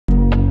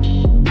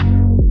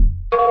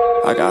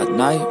I got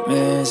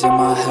nightmares in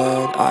my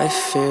head, I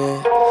fear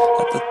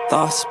that the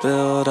thoughts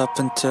build up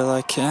until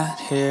I can't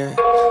hear,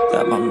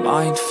 that my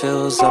mind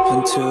fills up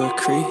into a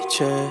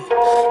creature,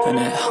 and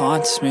it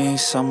haunts me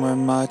somewhere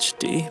much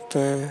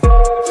deeper.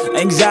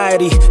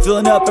 Anxiety,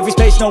 filling up every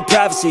space, no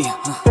privacy.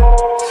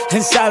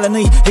 And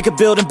silently, it could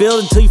build and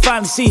build until you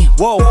finally see,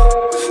 whoa,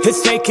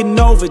 it's taking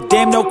over,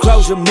 damn no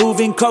closure,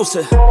 moving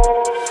closer.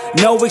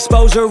 No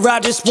exposure,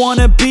 I just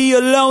wanna be a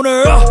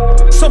loner.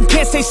 Some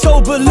can't stay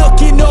sober,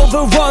 looking over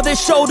all their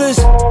shoulders,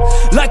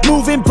 like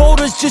moving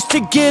boulders just to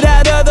get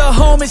out of the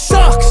home. It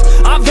sucks,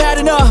 I've had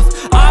enough,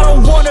 I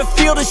don't wanna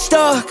feel the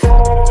stuck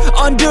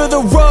under the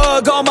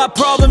rug, all my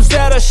problems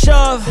that I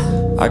shove.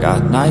 I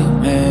got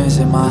nightmares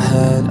in my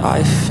head,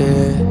 I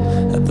fear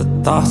that the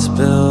thoughts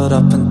build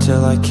up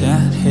until I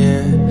can't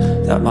hear,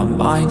 that my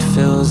mind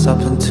fills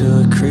up into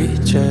a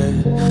creature,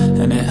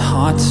 and it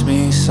haunts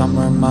me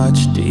somewhere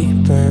much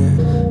deeper.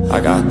 I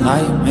got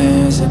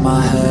nightmares in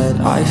my head,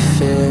 I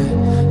fear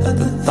that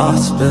the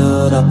thoughts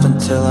build up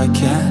until I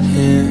can't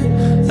hear,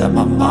 that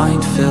my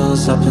mind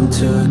fills up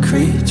into a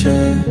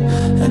creature,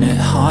 and it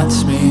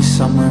haunts me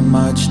somewhere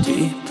much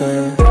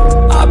deeper.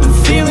 I've been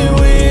feeling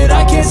weird,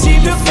 I can't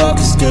seem to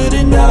focus good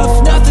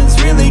enough.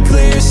 Nothing's really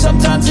clear,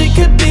 sometimes it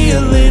could be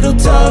a little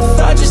tough.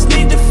 I just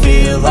need to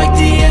feel like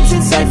the end's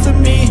in sight for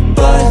me,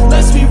 but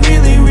let's be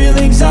really real,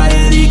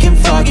 anxiety can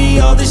foggy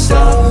all this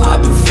stuff.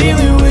 I've been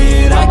feeling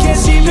weird, I can't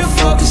seem to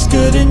focus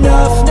good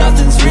enough.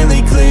 Nothing's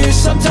really clear,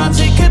 sometimes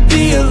it could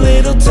be a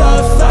little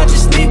tough. I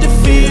just need to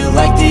feel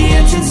like the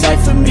end's in sight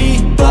for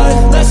me,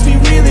 but let's be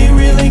really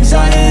real,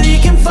 anxiety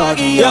can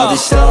foggy all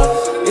this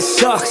stuff. It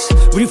sucks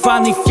when you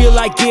finally feel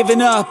like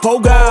giving up. Oh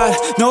God,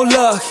 no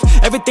luck,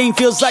 everything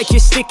feels like you're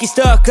sticky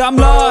stuck. I'm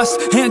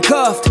lost,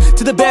 handcuffed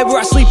to the bed where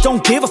I sleep,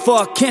 don't give a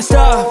fuck. Can't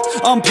stop,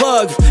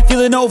 unplug,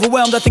 feeling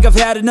overwhelmed, I think I've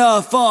had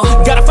enough.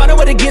 Gotta find a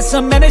way to get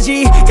some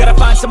energy, gotta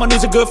find someone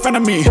who's a good friend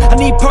of me. I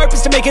need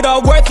purpose to make it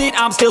all worth it,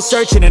 I'm still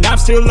searching and I'm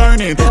still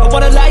learning. I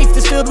want a life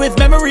that's filled with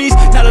memories,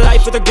 not a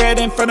life with regret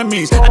and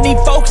frenemies. I need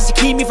focus to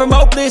keep me from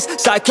hopeless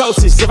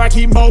psychosis if I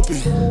keep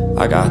moping.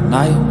 I got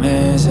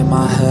nightmares in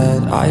my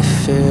head, I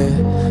fear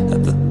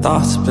that the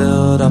thoughts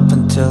build up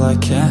until I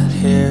can't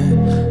hear,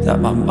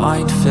 that my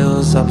mind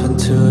fills up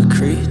into a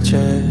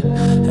creature,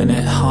 and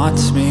it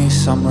haunts me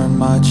somewhere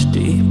much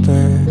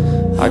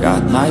deeper. I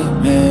got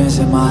nightmares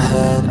in my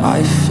head,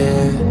 I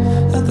fear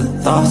that the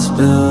thoughts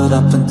build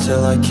up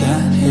until I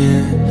can't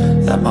hear,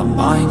 that my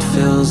mind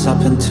fills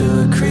up into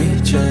a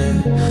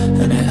creature,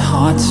 and it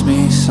haunts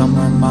me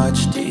somewhere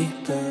much deeper.